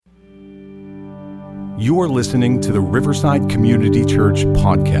You are listening to the Riverside Community Church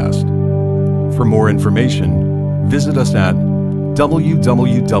podcast. For more information, visit us at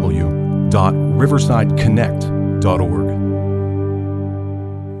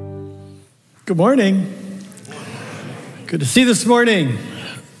www.riversideconnect.org. Good morning. Good to see you this morning.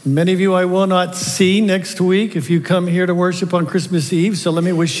 Many of you I will not see next week if you come here to worship on Christmas Eve. So let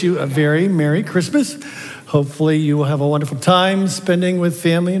me wish you a very Merry Christmas. Hopefully you will have a wonderful time spending with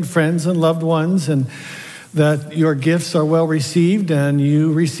family and friends and loved ones, and that your gifts are well received and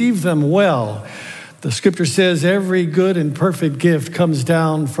you receive them well. The scripture says every good and perfect gift comes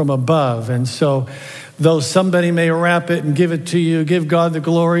down from above. And so though somebody may wrap it and give it to you, give God the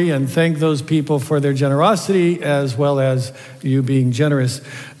glory and thank those people for their generosity as well as you being generous.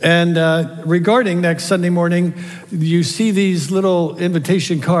 And regarding next Sunday morning, you see these little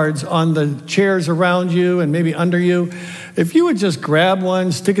invitation cards on the chairs around you and maybe under you. If you would just grab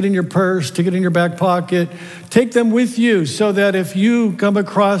one, stick it in your purse, stick it in your back pocket, take them with you so that if you come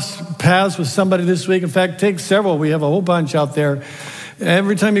across paths with somebody this week, in fact, take several. We have a whole bunch out there.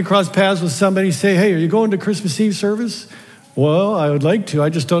 Every time you cross paths with somebody, say, hey, are you going to Christmas Eve service? Well, I would like to. I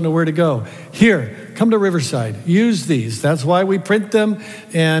just don't know where to go. Here, come to Riverside. Use these. That's why we print them,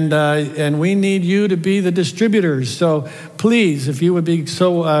 and we need you to be the distributors. So please, if you would be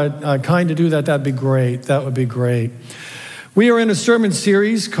so kind to do that, that'd be great. That would be great. We are in a sermon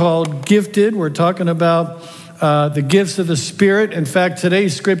series called Gifted. We're talking about the gifts of the Spirit. In fact,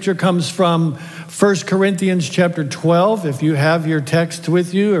 today's scripture comes from 1 Corinthians chapter 12. If you have your text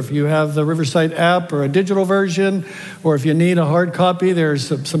with you, or if you have the Riverside app or a digital version, or if you need a hard copy,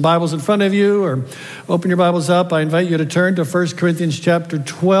 there's some Bibles in front of you, or open your Bibles up. I invite you to turn to 1 Corinthians chapter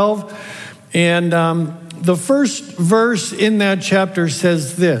 12. And the first verse in that chapter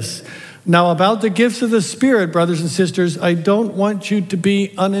says this: "Now about the gifts of the Spirit, brothers and sisters, I don't want you to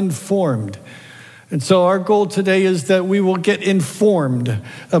be uninformed." And so our goal today is that we will get informed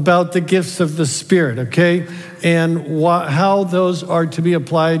about the gifts of the Spirit, okay? And how those are to be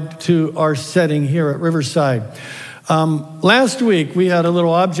applied to our setting here at Riverside. Last week, we had a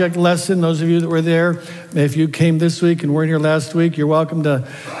little object lesson. Those of you that were there, if you came this week and weren't here last week, you're welcome to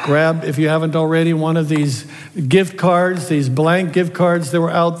grab, if you haven't already, one of these gift cards, these blank gift cards that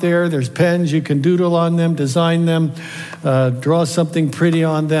were out there. There's pens. You can doodle on them, design them, draw something pretty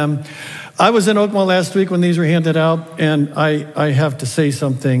on them. I was in Oakmont last week when these were handed out, and I have to say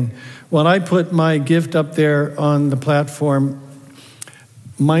something. When I put my gift up there on the platform,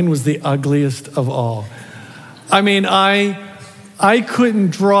 mine was the ugliest of all. I mean, I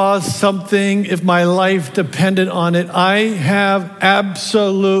couldn't draw something if my life depended on it. I have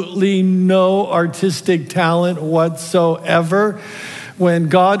absolutely no artistic talent whatsoever. When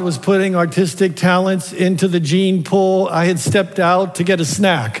God was putting artistic talents into the gene pool, I had stepped out to get a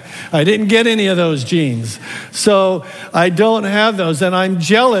snack. I didn't get any of those genes. So I don't have those. And I'm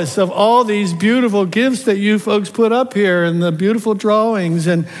jealous of all these beautiful gifts that you folks put up here and the beautiful drawings.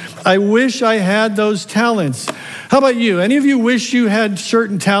 And I wish I had those talents. How about you? Any of you wish you had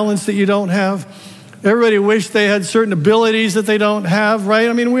certain talents that you don't have? Everybody wish they had certain abilities that they don't have, right?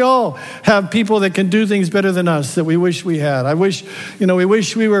 I mean, we all have people that can do things better than us that we wish we had. We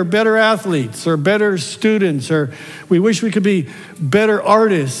wish we were better athletes or better students, or we wish we could be better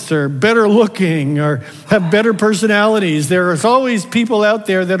artists or better looking or have better personalities. There's always people out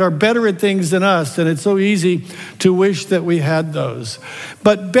there that are better at things than us, and it's so easy to wish that we had those.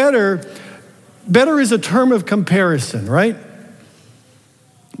 But better is a term of comparison, right?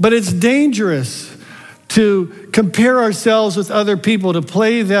 But it's dangerous to compare ourselves with other people, to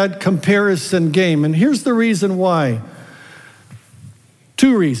play that comparison game. And here's the reason why.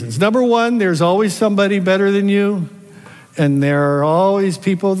 Two reasons. Number one, there's always somebody better than you, and there are always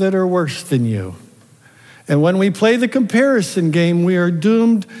people that are worse than you. And when we play the comparison game, we are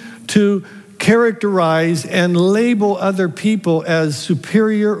doomed to characterize and label other people as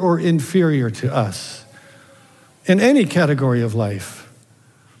superior or inferior to us in any category of life.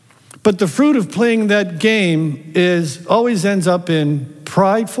 But the fruit of playing that game always ends up in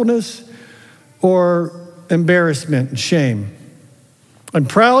pridefulness or embarrassment and shame. I'm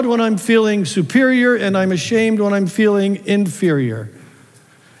proud when I'm feeling superior, and I'm ashamed when I'm feeling inferior.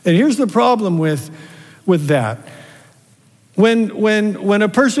 And here's the problem with that. When a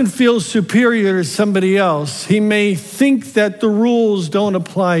person feels superior to somebody else, he may think that the rules don't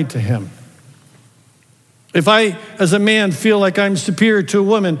apply to him. If I, as a man, feel like I'm superior to a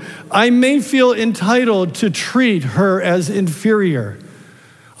woman, I may feel entitled to treat her as inferior.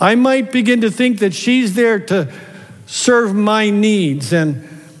 I might begin to think that she's there to serve my needs, and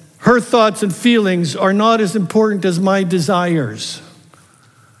her thoughts and feelings are not as important as my desires.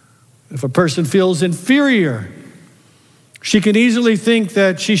 If a person feels inferior, she can easily think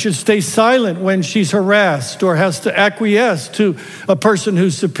that she should stay silent when she's harassed or has to acquiesce to a person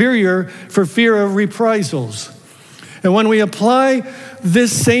who's superior for fear of reprisals. And when we apply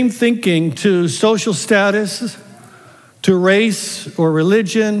this same thinking to social status, to race or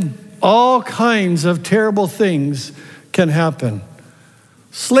religion, all kinds of terrible things can happen.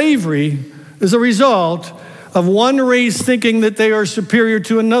 Slavery is a result of one race thinking that they are superior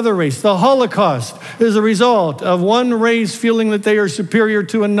to another race. The Holocaust is a result of one race feeling that they are superior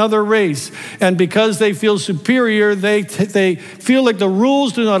to another race. And because they feel superior, they feel like the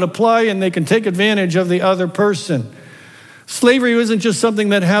rules do not apply and they can take advantage of the other person. Slavery isn't just something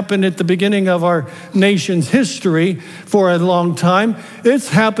that happened at the beginning of our nation's history for a long time. It's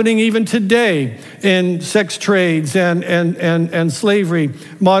happening even today in sex trades and slavery,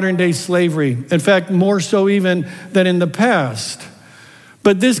 modern day slavery. In fact, more so even than in the past.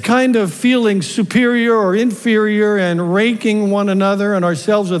 But this kind of feeling superior or inferior and ranking one another and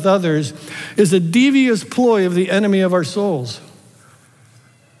ourselves with others is a devious ploy of the enemy of our souls.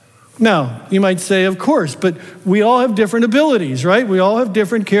 Now, you might say, of course, but we all have different abilities, right? We all have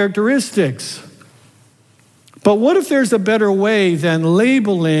different characteristics. But what if there's a better way than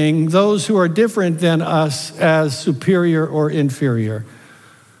labeling those who are different than us as superior or inferior?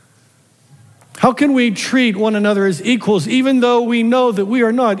 How can we treat one another as equals even though we know that we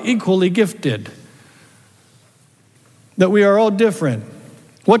are not equally gifted? That we are all different?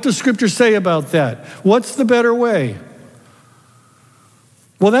 What does Scripture say about that? What's the better way?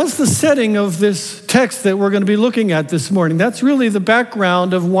 Well, that's the setting of this text that we're going to be looking at this morning. That's really the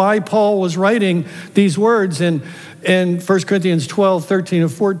background of why Paul was writing these words in 1 Corinthians 12, 13,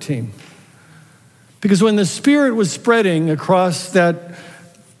 and 14. Because when the Spirit was spreading across that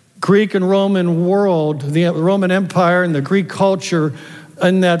Greek and Roman world, the Roman Empire and the Greek culture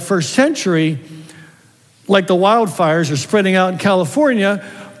in that first century, like the wildfires are spreading out in California,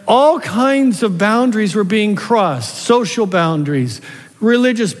 all kinds of boundaries were being crossed, social boundaries,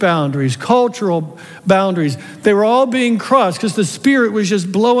 religious boundaries, cultural boundaries. They were all being crossed because the Spirit was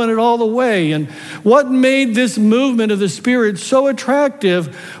just blowing it all away. And what made this movement of the Spirit so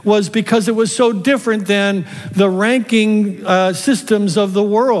attractive was because it was so different than the ranking systems of the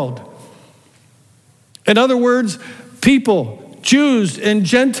world. In other words, people, Jews and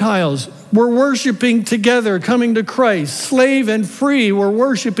Gentiles, were worshiping together, coming to Christ. Slave and free were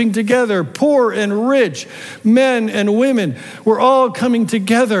worshiping together. Poor and rich, men and women were all coming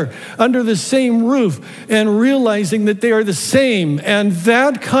together under the same roof and realizing that they are the same. And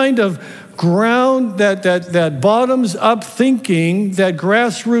that kind of ground, that bottoms up thinking, that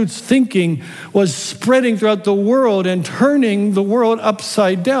grassroots thinking was spreading throughout the world and turning the world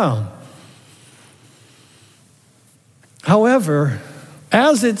upside down. However,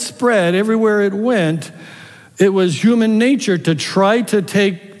 as it spread everywhere it went, it was human nature to try to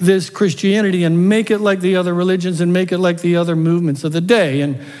take this Christianity and make it like the other religions and make it like the other movements of the day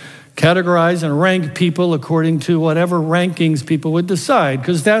and categorize and rank people according to whatever rankings people would decide,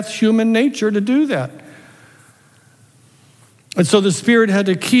 because that's human nature to do that. And so the Spirit had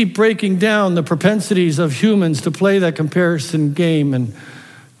to keep breaking down the propensities of humans to play that comparison game and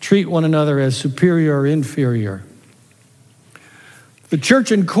treat one another as superior or inferior. The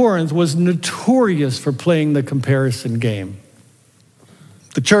church in Corinth was notorious for playing the comparison game.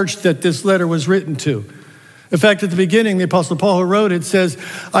 The church that this letter was written to. In fact, at the beginning, the Apostle Paul who wrote it says,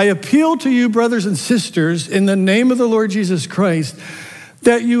 I appeal to you, brothers and sisters, in the name of the Lord Jesus Christ,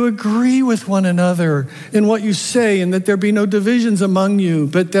 that you agree with one another in what you say, and that there be no divisions among you,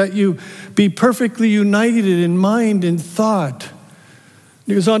 but that you be perfectly united in mind and thought.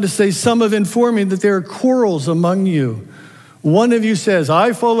 He goes on to say, some have informed me that there are quarrels among you. One of you says,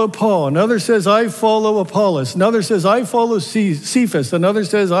 I follow Paul. Another says, I follow Apollos. Another says, I follow Cephas. Another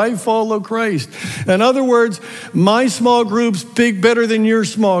says, I follow Christ. In other words, my small group's better than your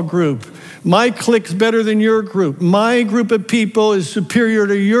small group. My clique's better than your group. My group of people is superior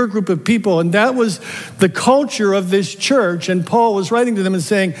to your group of people. And that was the culture of this church. And Paul was writing to them and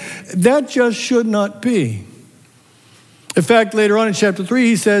saying, that just should not be. In fact, later on in chapter 3,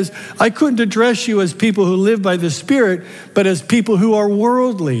 he says, I couldn't address you as people who live by the Spirit, but as people who are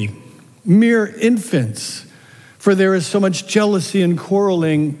worldly, mere infants, for there is so much jealousy and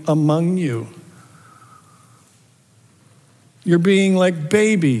quarreling among you. You're being like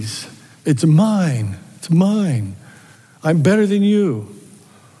babies. It's mine. It's mine. I'm better than you.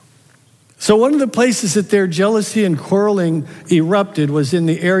 So one of the places that their jealousy and quarreling erupted was in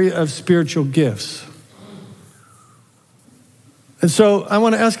the area of spiritual gifts. And so I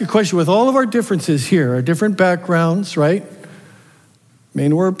want to ask a question. With all of our differences here, our different backgrounds, right? I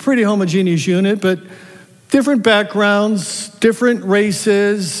mean, we're a pretty homogeneous unit, but different backgrounds, different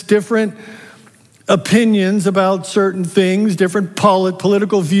races, different opinions about certain things, different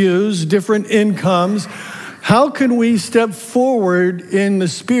political views, different incomes. How can we step forward in the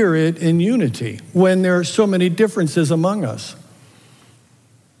Spirit in unity when there are so many differences among us?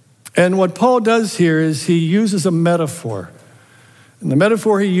 And what Paul does here is he uses a metaphor. And the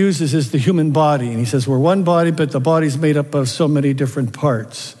metaphor he uses is the human body. And he says, we're one body, but the body's made up of so many different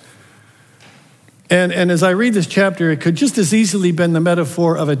parts. And as I read this chapter, it could just as easily been the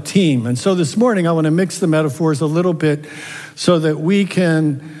metaphor of a team. And so this morning, I want to mix the metaphors a little bit so that we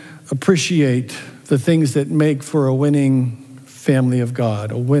can appreciate the things that make for a winning family of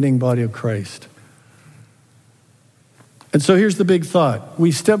God, a winning body of Christ. And so here's the big thought.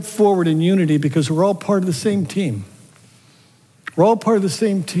 We step forward in unity because we're all part of the same team. We're all part of the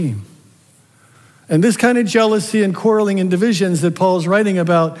same team. And this kind of jealousy and quarreling and divisions that Paul's writing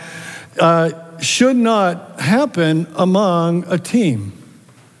about should not happen among a team.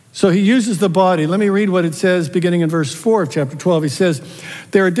 So he uses the body. Let me read what it says beginning in verse 4 of chapter 12. He says,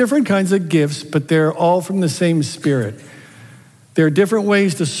 there are different kinds of gifts, but they're all from the same Spirit. There are different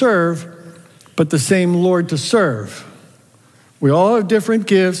ways to serve, but the same Lord to serve. We all have different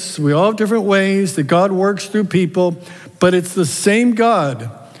gifts. We all have different ways that God works through people, but it's the same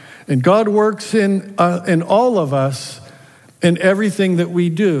God. And God works in all of us in everything that we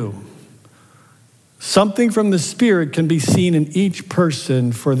do. Something from the Spirit can be seen in each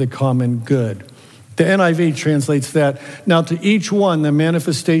person for the common good. The NIV translates that, now to each one, the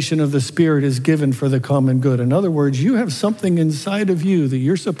manifestation of the Spirit is given for the common good. In other words, you have something inside of you that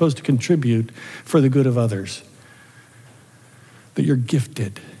you're supposed to contribute for the good of others. That you're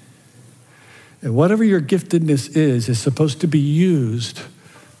gifted. And whatever your giftedness is supposed to be used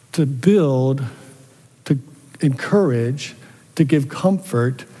to build, to encourage, to give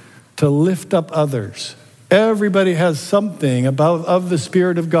comfort, to lift up others. Everybody has something of the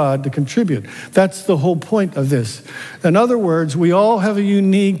Spirit of God to contribute. That's the whole point of this. In other words, we all have a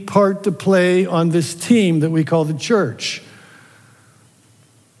unique part to play on this team that we call the church.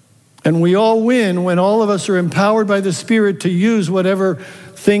 And we all win when all of us are empowered by the Spirit to use whatever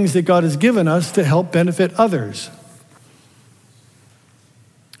things that God has given us to help benefit others.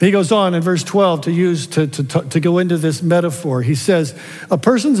 He goes on in verse 12 to go into this metaphor. He says, a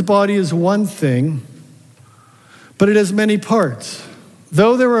person's body is one thing, but it has many parts.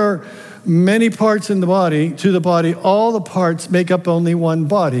 Though there are many parts in the body, all the parts make up only one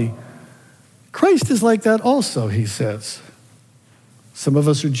body. Christ is like that also, he says. Some of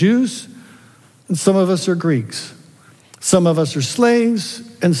us are Jews, and some of us are Greeks. Some of us are slaves,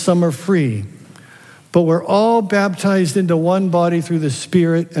 and some are free. But we're all baptized into one body through the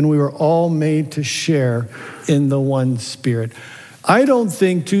Spirit, and we were all made to share in the one Spirit. I don't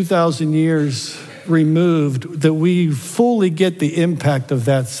think 2,000 years removed that we fully get the impact of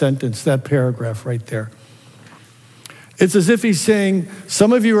that sentence, that paragraph right there. It's as if he's saying,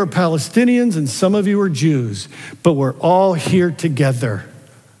 some of you are Palestinians and some of you are Jews, but we're all here together,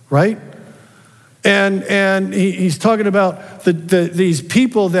 right? And he's talking about these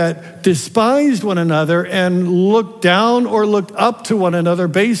people that despised one another and looked down or looked up to one another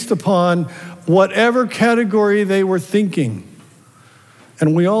based upon whatever category they were thinking.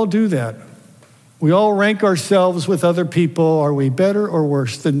 And we all do that. We all rank ourselves with other people. Are we better or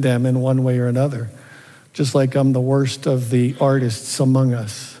worse than them in one way or another? Just like I'm the worst of the artists among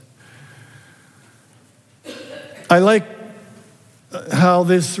us. I like how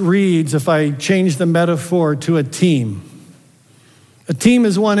this reads if I change the metaphor to a team. A team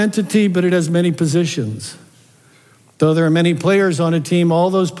is one entity, but it has many positions. Though there are many players on a team, all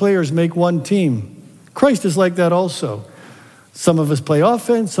those players make one team. Christ is like that also. Some of us play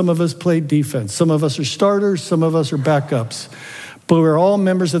offense, some of us play defense. Some of us are starters, some of us are backups. But we're all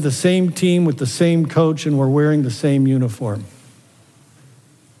members of the same team with the same coach, and we're wearing the same uniform.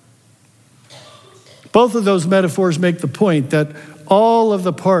 Both of those metaphors make the point that all of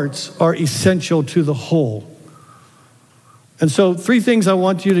the parts are essential to the whole. And so 3 things I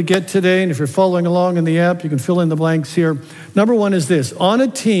want you to get today, and if you're following along in the app, you can fill in the blanks here. Number 1 is this. On a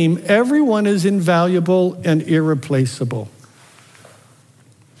team, everyone is invaluable and irreplaceable.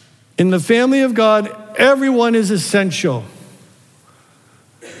 In the family of God, everyone is essential.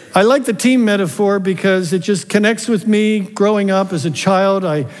 I like the team metaphor because it just connects with me. Growing up as a child,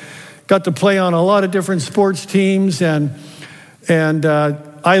 I got to play on a lot of different sports teams, and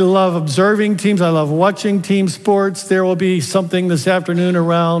I love observing teams. I love watching team sports. There will be something this afternoon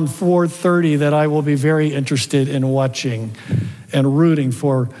around 4:30 that I will be very interested in watching and rooting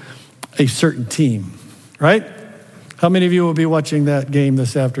for a certain team, right? How many of you will be watching that game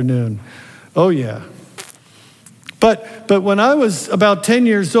this afternoon? Oh, yeah. But when I was about 10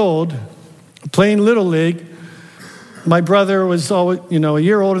 years old, playing Little League, my brother was always, a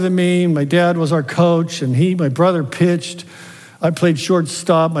year older than me. My dad was our coach, and my brother pitched. I played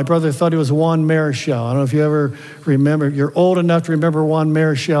shortstop. My brother thought he was Juan Marichal. I don't know if you ever remember. You're old enough to remember Juan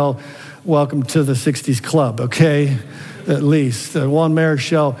Marichal. Welcome to the 60s club, okay? At least. Juan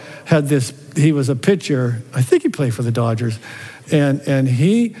Marichal had this, he was a pitcher. I think he played for the Dodgers. And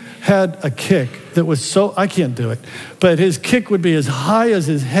he had a kick that was so, I can't do it, but his kick would be as high as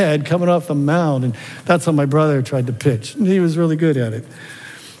his head coming off the mound. And that's how my brother tried to pitch. And he was really good at it.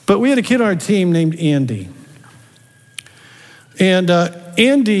 But we had a kid on our team named Andy. And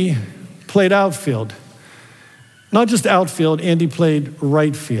Andy played outfield. Not just outfield, Andy played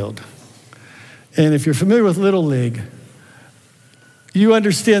right field. And if you're familiar with Little League, you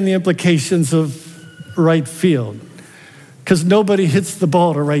understand the implications of right field, because nobody hits the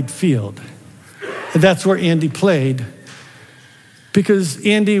ball to right field. And that's where Andy played, because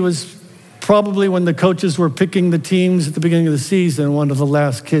Andy was probably, when the coaches were picking the teams at the beginning of the season, one of the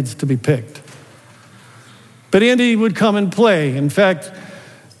last kids to be picked. But Andy would come and play. In fact,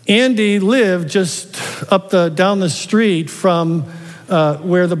 Andy lived just down the street from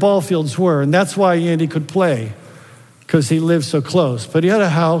where the ball fields were, and that's why Andy could play, because he lived so close. But he had a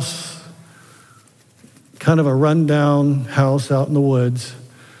house, kind of a rundown house out in the woods.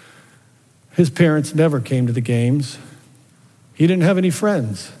 His parents never came to the games. He didn't have any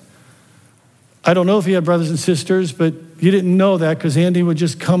friends. I don't know if he had brothers and sisters, but you didn't know that, because Andy would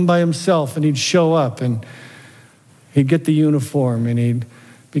just come by himself, and he'd show up, and he'd get the uniform, and he'd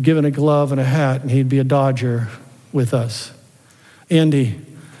be given a glove and a hat, and he'd be a Dodger with us. Andy,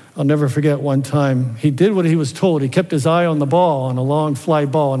 I'll never forget one time, he did what he was told. He kept his eye on the ball, on a long fly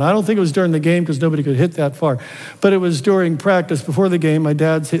ball. And I don't think it was during the game, because nobody could hit that far. But it was during practice before the game. My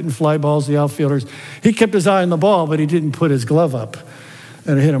dad's hitting fly balls, the outfielders. He kept his eye on the ball, but he didn't put his glove up.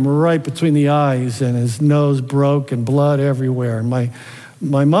 And it hit him right between the eyes, and his nose broke and blood everywhere. And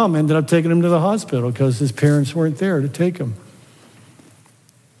my mom ended up taking him to the hospital because his parents weren't there to take him.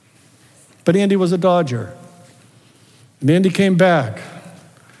 But Andy was a Dodger. And Andy came back.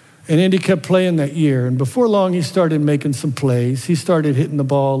 And Andy kept playing that year. And before long, he started making some plays. He started hitting the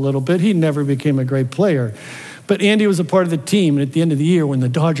ball a little bit. He never became a great player. But Andy was a part of the team. And at the end of the year, when the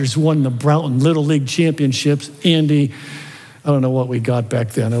Dodgers won the Broughton Little League Championships, Andy, I don't know what we got back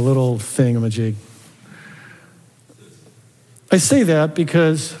then, a little thingamajig. I say that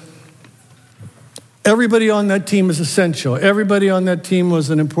because everybody on that team is essential. Everybody on that team was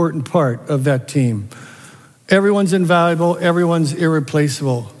an important part of that team. Everyone's invaluable. Everyone's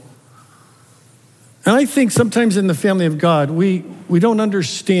irreplaceable. And I think sometimes in the family of God, we don't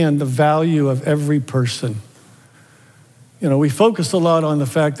understand the value of every person. We focus a lot on the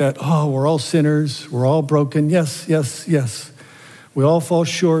fact that, we're all sinners. We're all broken. Yes, yes, yes. We all fall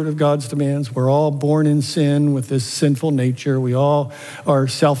short of God's demands. We're all born in sin with this sinful nature. We all are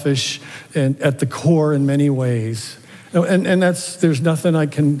selfish and at the core in many ways. And there's nothing I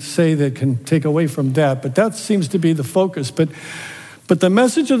can say that can take away from that, but that seems to be the focus. But the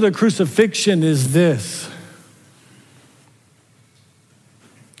message of the crucifixion is this: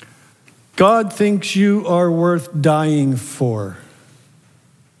 God thinks you are worth dying for.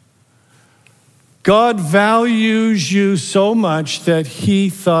 God values you so much that he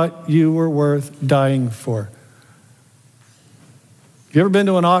thought you were worth dying for. Have you ever been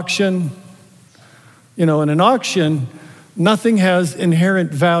to an auction? In an auction, nothing has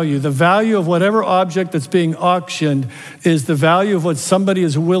inherent value. The value of whatever object that's being auctioned is the value of what somebody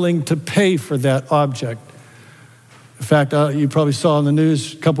is willing to pay for that object. In fact, you probably saw in the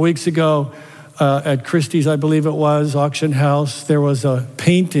news a couple weeks ago at Christie's, I believe it was, auction house, there was a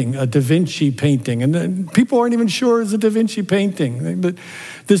painting, a Da Vinci painting. And people aren't even sure it's a Da Vinci painting. But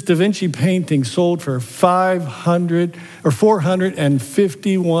this Da Vinci painting sold for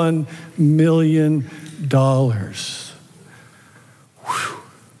 $451 million. Whew.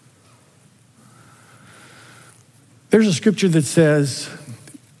 There's a scripture that says,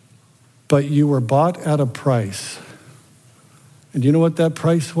 but you were bought at a price. And do you know what that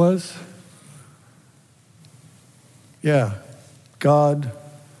price was? Yeah, God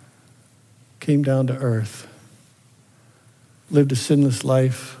came down to earth, lived a sinless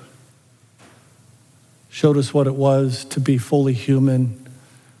life, showed us what it was to be fully human,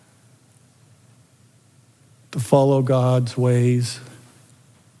 to follow God's ways,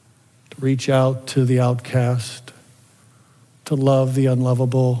 to reach out to the outcast, to love the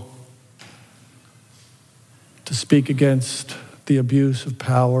unlovable, to speak against the abuse of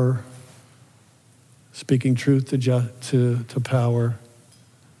power, speaking truth to power.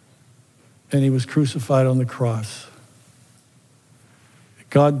 And he was crucified on the cross.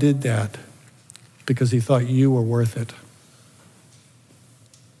 God did that because he thought you were worth it.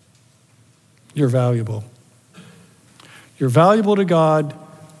 You're valuable. You're valuable to God,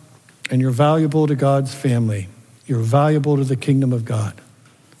 and you're valuable to God's family. You're valuable to the kingdom of God.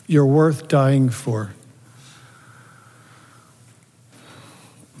 You're worth dying for.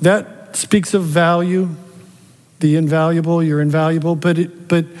 That speaks of value, the invaluable, you're invaluable, but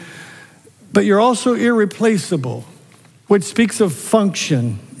you're also irreplaceable, which speaks of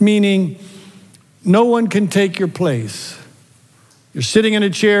function, meaning no one can take your place. You're sitting in a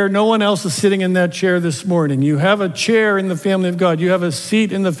chair, no one else is sitting in that chair this morning. You have a chair in the family of God. You have a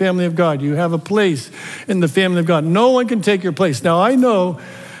seat in the family of God. You have a place in the family of God. No one can take your place. Now, I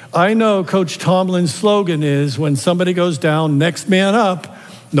know Coach Tomlin's slogan is when somebody goes down, next man up.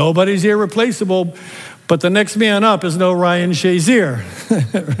 Nobody's irreplaceable, but the next man up is no Ryan Shazier,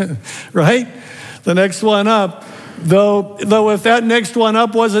 right? The next one up, though if that next one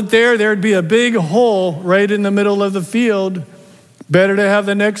up wasn't there, there'd be a big hole right in the middle of the field. Better to have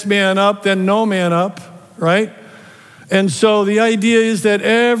the next man up than no man up, right? And so the idea is that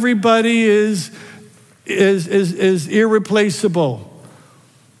everybody is irreplaceable.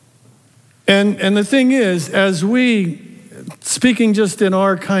 And the thing is, as we, speaking just in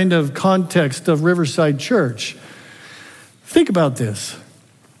our kind of context of Riverside Church, think about this.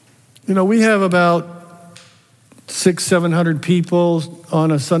 You know, we have about 600-700 people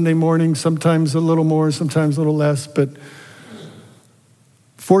on a Sunday morning, sometimes a little more, sometimes a little less, but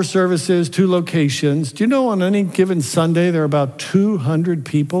 4 services, 2 locations. Do you know on any given Sunday, there are about 200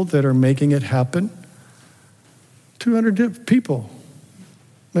 people that are making it happen? 200 people.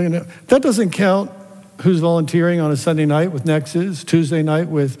 That doesn't count who's volunteering on a Sunday night with Nexus, Tuesday night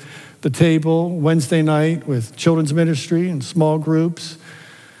with the table, Wednesday night with children's ministry and small groups,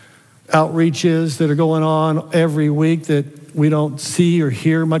 outreaches that are going on every week that we don't see or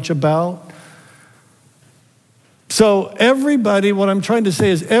hear much about. So everybody, what I'm trying to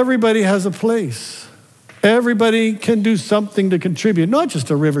say is everybody has a place. Everybody can do something to contribute, not just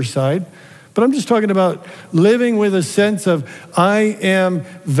to Riverside, but I'm just talking about living with a sense of I am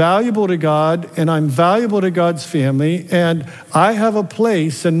valuable to God and I'm valuable to God's family and I have a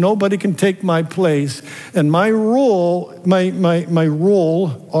place and nobody can take my place. And my role, my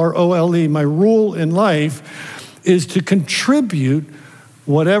role, R-O-L-E, my rule in life is to contribute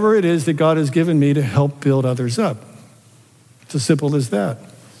whatever it is that God has given me to help build others up. It's as simple as that.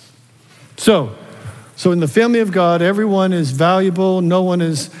 So in the family of God, everyone is valuable, no one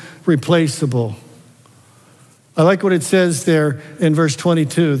is replaceable. I like what it says there in verse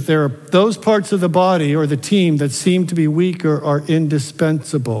 22. There are those parts of the body or the team that seem to be weak or are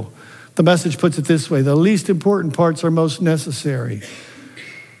indispensable. The Message puts it this way: the least important parts are most necessary.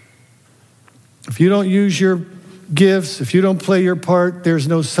 If you don't use your gifts, if you don't play your part, there's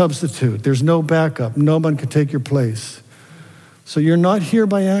no substitute. There's no backup. No one can take your place. So you're not here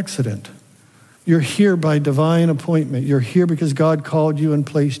by accident. You're here by divine appointment. You're here because God called you and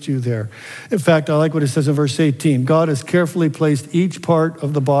placed you there. In fact, I like what it says in verse 18. God has carefully placed each part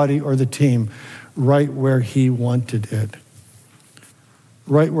of the body or the team right where he wanted it.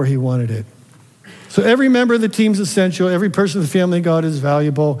 Right where he wanted it. So every member of the team is essential. Every person in the family of God is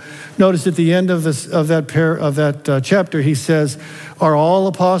valuable. Notice at the end of that chapter, he says, are all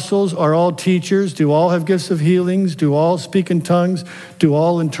apostles? Are all teachers? Do all have gifts of healings? Do all speak in tongues? Do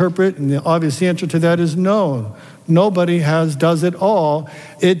all interpret? And the obvious answer to that is no. Nobody does it all.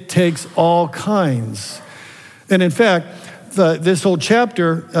 It takes all kinds. And in fact, this whole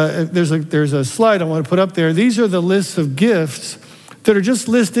chapter, there's a slide I want to put up there. These are the lists of gifts that are just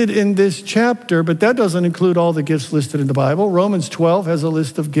listed in this chapter, but that doesn't include all the gifts listed in the Bible. Romans 12 has a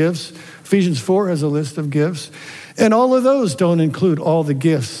list of gifts. Ephesians 4 has a list of gifts. And all of those don't include all the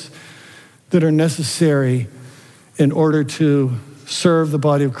gifts that are necessary in order to serve the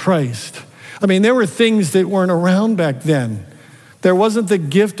body of Christ. I mean, there were things that weren't around back then. There wasn't the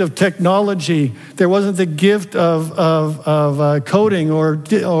gift of technology. There wasn't the gift of coding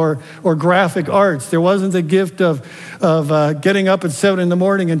or graphic arts. There wasn't the gift of getting up at 7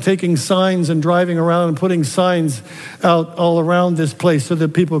 a.m. and taking signs and driving around and putting signs out all around this place so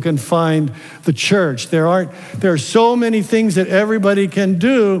that people can find the church. There are so many things that everybody can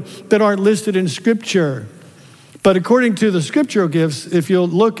do that aren't listed in Scripture. But according to the scriptural gifts, if you'll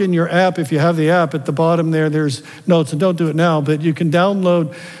look in your app, if you have the app at the bottom there's notes, and don't do it now, but you can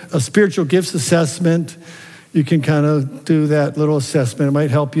download a spiritual gifts assessment. You can kind of do that little assessment. It might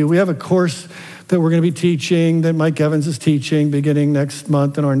help you. We have a course that we're going to be teaching, that Mike Evans is teaching beginning next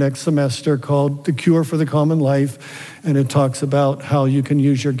month in our next semester, called The Cure for the Common Life. And it talks about how you can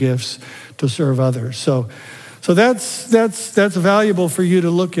use your gifts to serve others. So that's valuable for you to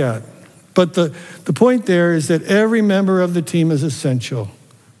look at. But the point there is that every member of the team is essential,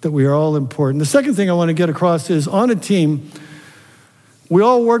 that we are all important. The second thing I want to get across is, on a team, we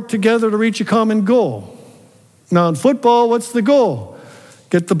all work together to reach a common goal. Now, in football, what's the goal?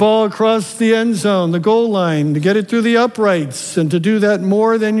 Get the ball across the end zone, the goal line, to get it through the uprights, and to do that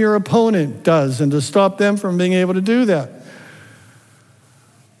more than your opponent does, and to stop them from being able to do that.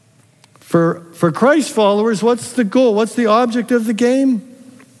 For Christ followers, what's the goal? What's the object of the game?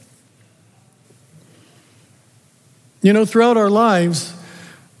 You know, throughout our lives,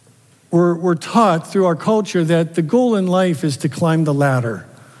 we're taught through our culture that the goal in life is to climb the ladder.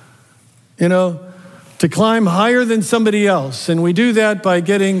 You know, to climb higher than somebody else. And we do that by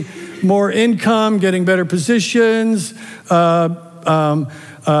getting more income, getting better positions,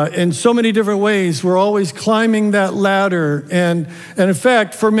 in so many different ways. We're always climbing that ladder. And in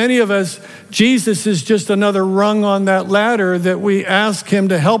fact, for many of us, Jesus is just another rung on that ladder that we ask him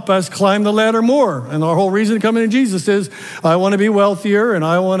to help us climb the ladder more. And our whole reason to come into Jesus is, I want to be wealthier, and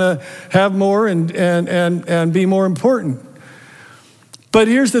I want to have more and be more important. But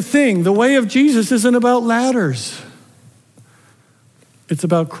here's the thing, the way of Jesus isn't about ladders. It's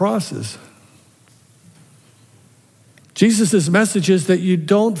about crosses. Jesus' message is that you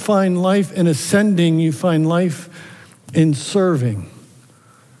don't find life in ascending, you find life in serving.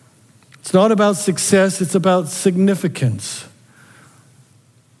 It's not about success, it's about significance.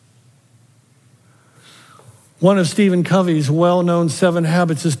 One of Stephen Covey's well-known 7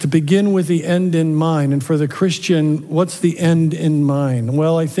 habits is to begin with the end in mind. And for the Christian, what's the end in mind?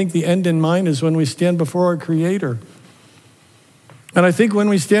 Well, I think the end in mind is when we stand before our Creator. And I think when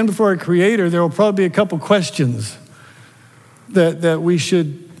we stand before our Creator, there will probably be a couple questions that we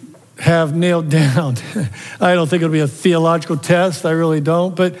should have nailed down. I don't think it'll be a theological test. I really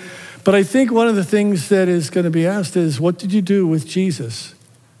don't. But I think one of the things that is going to be asked is, what did you do with Jesus?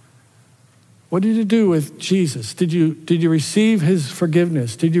 What did you do with Jesus? Did you receive his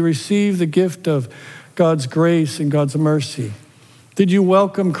forgiveness? Did you receive the gift of God's grace and God's mercy? Did you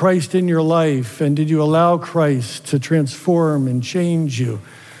welcome Christ in your life? And did you allow Christ to transform and change you?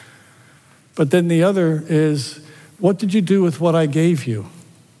 But then the other is, what did you do with what I gave you?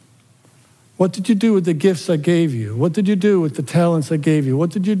 What did you do with the gifts I gave you? What did you do with the talents I gave you? What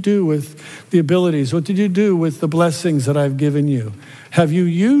did you do with the abilities? What did you do with the blessings that I've given you? Have you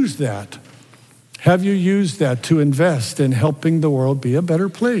used that? Have you used that to invest in helping the world be a better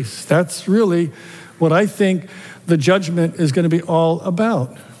place? That's really what I think the judgment is going to be all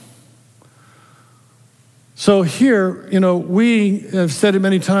about. So here, you know, we have said it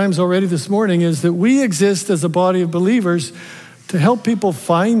many times already this morning, is that we exist as a body of believers to help people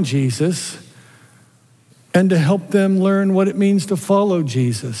find Jesus and to help them learn what it means to follow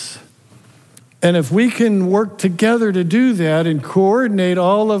Jesus. And if we can work together to do that and coordinate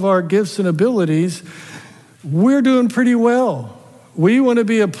all of our gifts and abilities, we're doing pretty well. We want to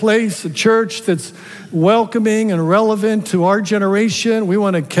be a place, a church that's welcoming and relevant to our generation. We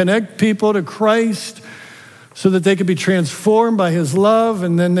want to connect people to Christ so that they can be transformed by his love,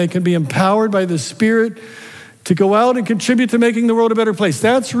 and then they can be empowered by the Spirit to go out and contribute to making the world a better place.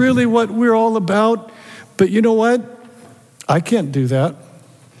 That's really what we're all about. But you know what? I can't do that.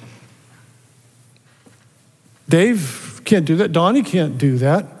 Dave can't do that. Donnie can't do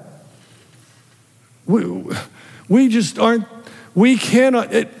that. We just aren't, we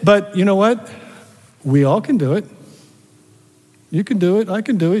cannot, but you know what? We all can do it. You can do it. I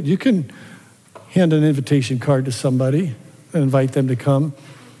can do it. You can hand an invitation card to somebody and invite them to come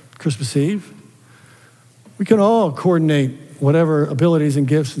Christmas Eve. We can all coordinate whatever abilities and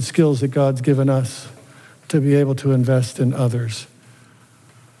gifts and skills that God's given us to be able to invest in others.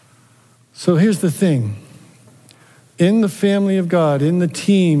 So here's the thing. In the family of God, in the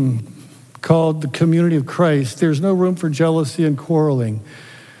team called the community of Christ, there's no room for jealousy and quarreling.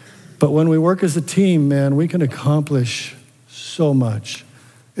 But when we work as a team, man, we can accomplish so much.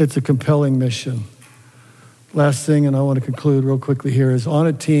 It's a compelling mission. Last thing, and I want to conclude real quickly here, is on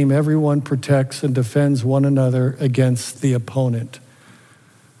a team, everyone protects and defends one another against the opponent.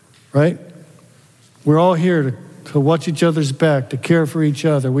 Right? We're all here to watch each other's back, to care for each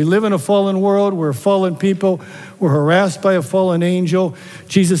other. We live in a fallen world. We're fallen people. We're harassed by a fallen angel.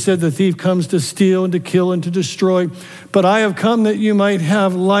 Jesus said the thief comes to steal and to kill and to destroy. But I have come that you might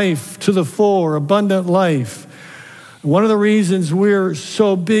have life to the full, or abundant life. One of the reasons we're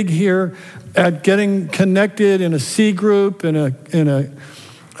so big here at getting connected in a C group, in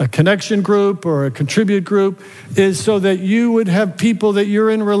a a connection group or a contribute group is so that you would have people that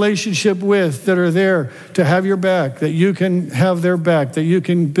you're in relationship with that are there to have your back, that you can have their back, that you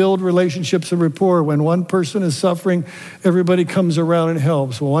can build relationships and rapport. When one person is suffering, everybody comes around and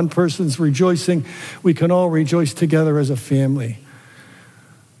helps. When one person's rejoicing, we can all rejoice together as a family.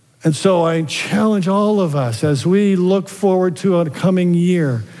 And so I challenge all of us as we look forward to a coming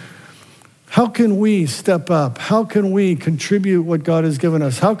year. How can we step up? How can we contribute what God has given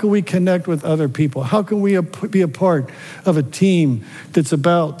us? How can we connect with other people? How can we be a part of a team that's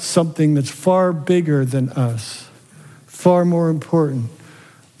about something that's far bigger than us, far more important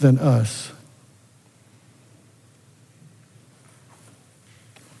than us?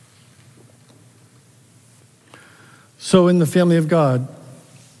 So in the family of God,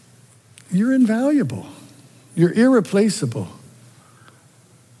 you're invaluable. You're irreplaceable.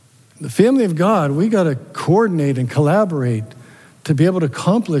 The family of God, we got to coordinate and collaborate to be able to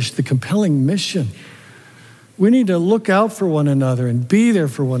accomplish the compelling mission. We need to look out for one another and be there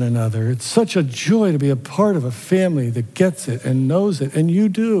for one another. It's such a joy to be a part of a family that gets it and knows it, and you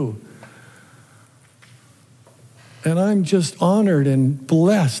do. And I'm just honored and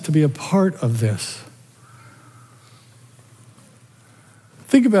blessed to be a part of this.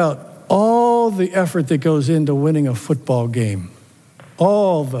 Think about all the effort that goes into winning a football game,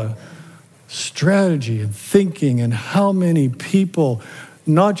 all the strategy and thinking, and how many people,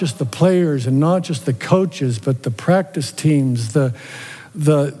 not just the players and not just the coaches, but the practice teams, the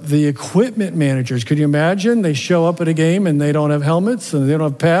equipment managers. Could you imagine? They show up at a game and they don't have helmets and they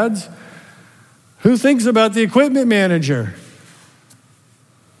don't have pads. Who thinks about the equipment manager?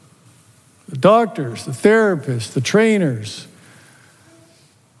 The doctors, the therapists, the trainers,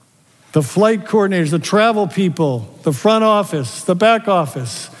 the flight coordinators, the travel people, the front office, the back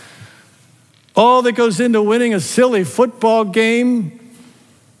office. All that goes into winning a silly football game.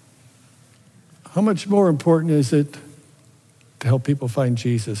 How much more important is it to help people find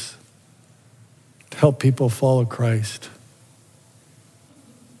Jesus, to help people follow Christ?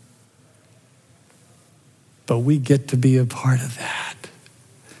 But we get to be a part of that.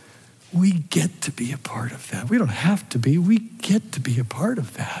 We get to be a part of that. We don't have to be. We get to be a part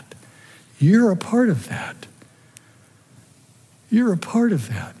of that. You're a part of that. You're a part of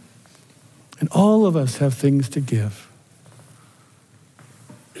that. And all of us have things to give.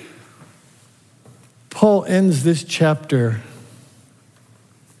 Paul ends this chapter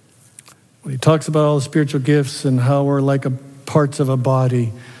when he talks about all the spiritual gifts and how we're like parts of a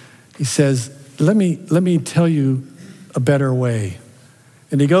body. He says, let me tell you a better way.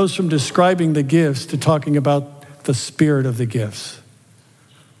 And he goes from describing the gifts to talking about the spirit of the gifts.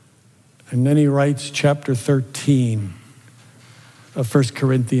 And then he writes chapter 13 of 1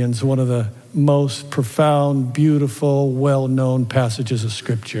 Corinthians, one of the most profound, beautiful, well-known passages of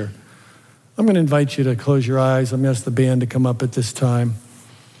Scripture. I'm going to invite you to close your eyes. I'm going to ask the band to come up at this time.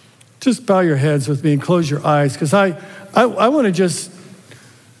 Just bow your heads with me and close your eyes, because I want to just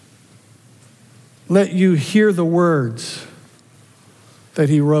let you hear the words that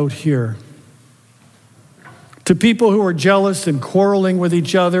he wrote here. To people who are jealous and quarreling with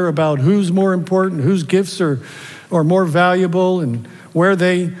each other about who's more important, whose gifts are more valuable, and where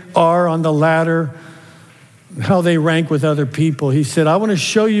they are on the ladder, how they rank with other people. He said, I want to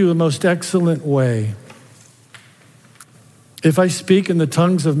show you the most excellent way. If I speak in the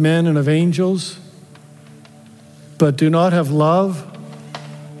tongues of men and of angels, but do not have love,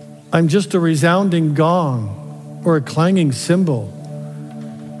 I'm just a resounding gong or a clanging cymbal.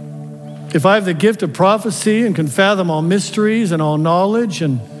 If I have the gift of prophecy and can fathom all mysteries and all knowledge,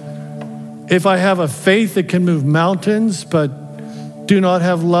 and if I have a faith that can move mountains, but do not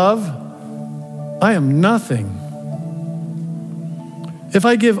have love, I am nothing. If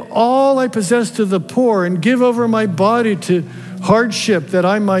I give all I possess to the poor and give over my body to hardship that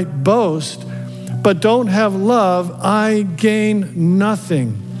I might boast, but don't have love, I gain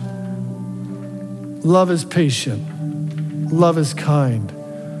nothing. Love is patient. Love is kind.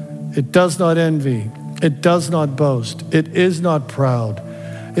 It does not envy. It does not boast. It is not proud.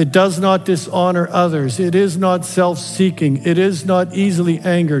 It does not dishonor others. It is not self-seeking. It is not easily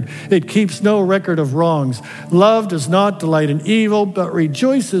angered. It keeps no record of wrongs. Love does not delight in evil, but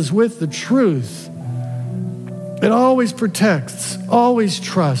rejoices with the truth. It always protects, always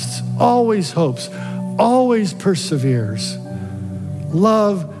trusts, always hopes, always perseveres.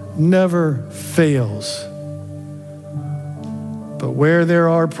 Love never fails. But where there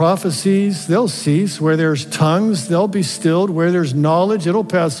are prophecies, they'll cease. Where there's tongues, they'll be stilled. Where there's knowledge, it'll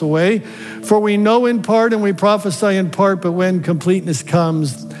pass away. For we know in part and we prophesy in part, but when completeness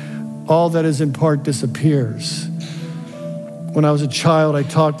comes, all that is in part disappears. When I was a child, I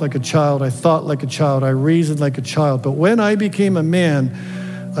talked like a child. I thought like a child. I reasoned like a child. But when I became a man,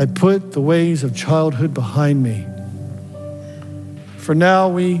 I put the ways of childhood behind me. For now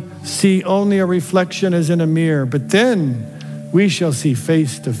we see only a reflection as in a mirror, but then we shall see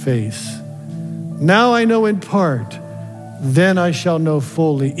face to face. Now I know in part, then I shall know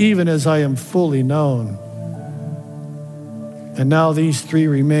fully, even as I am fully known. And now these three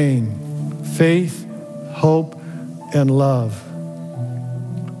remain: faith, hope, and love.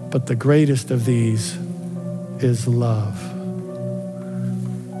 But the greatest of these is love.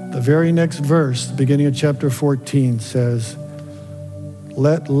 The very next verse, beginning of chapter 14, says,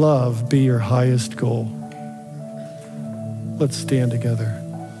 let love be your highest goal. Let's stand together.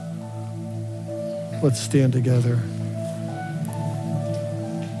 Let's stand together.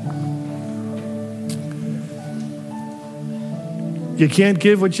 You can't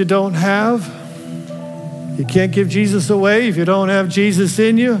give what you don't have. You can't give Jesus away if you don't have Jesus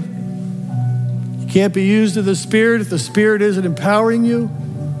in you. You can't be used of the Spirit if the Spirit isn't empowering you.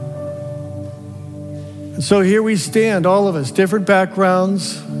 And so here we stand, all of us, different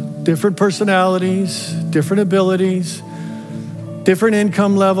backgrounds, different personalities, different abilities, different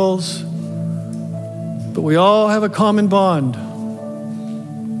income levels, but we all have a common bond.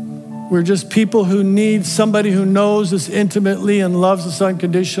 We're just people who need somebody who knows us intimately and loves us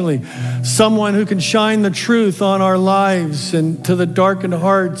unconditionally. Someone who can shine the truth on our lives and to the darkened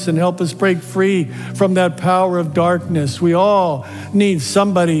hearts and help us break free from that power of darkness. We all need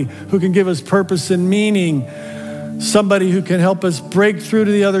somebody who can give us purpose and meaning. Somebody who can help us break through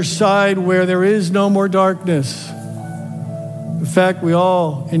to the other side where there is no more darkness. In fact, we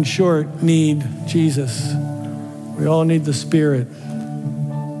all, in short, need Jesus. We all need the Spirit.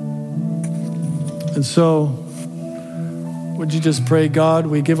 And so, would you just pray, God,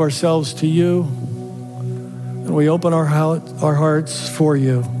 we give ourselves to you and we open our hearts for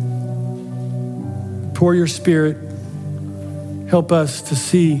you. Pour your Spirit. Help us to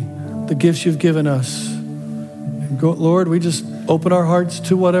see the gifts you've given us. And go, Lord, we just open our hearts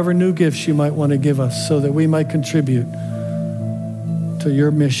to whatever new gifts you might want to give us so that we might contribute to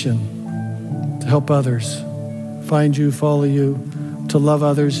your mission, to help others find you, follow you, to love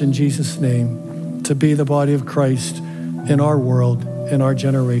others in Jesus' name, to be the body of Christ in our world, in our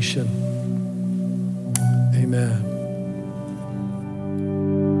generation. Amen.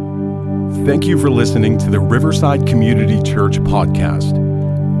 Thank you for listening to the Riverside Community Church podcast.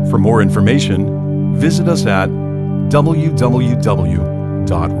 For more information, visit us at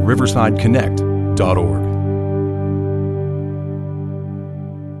www.riversideconnect.org.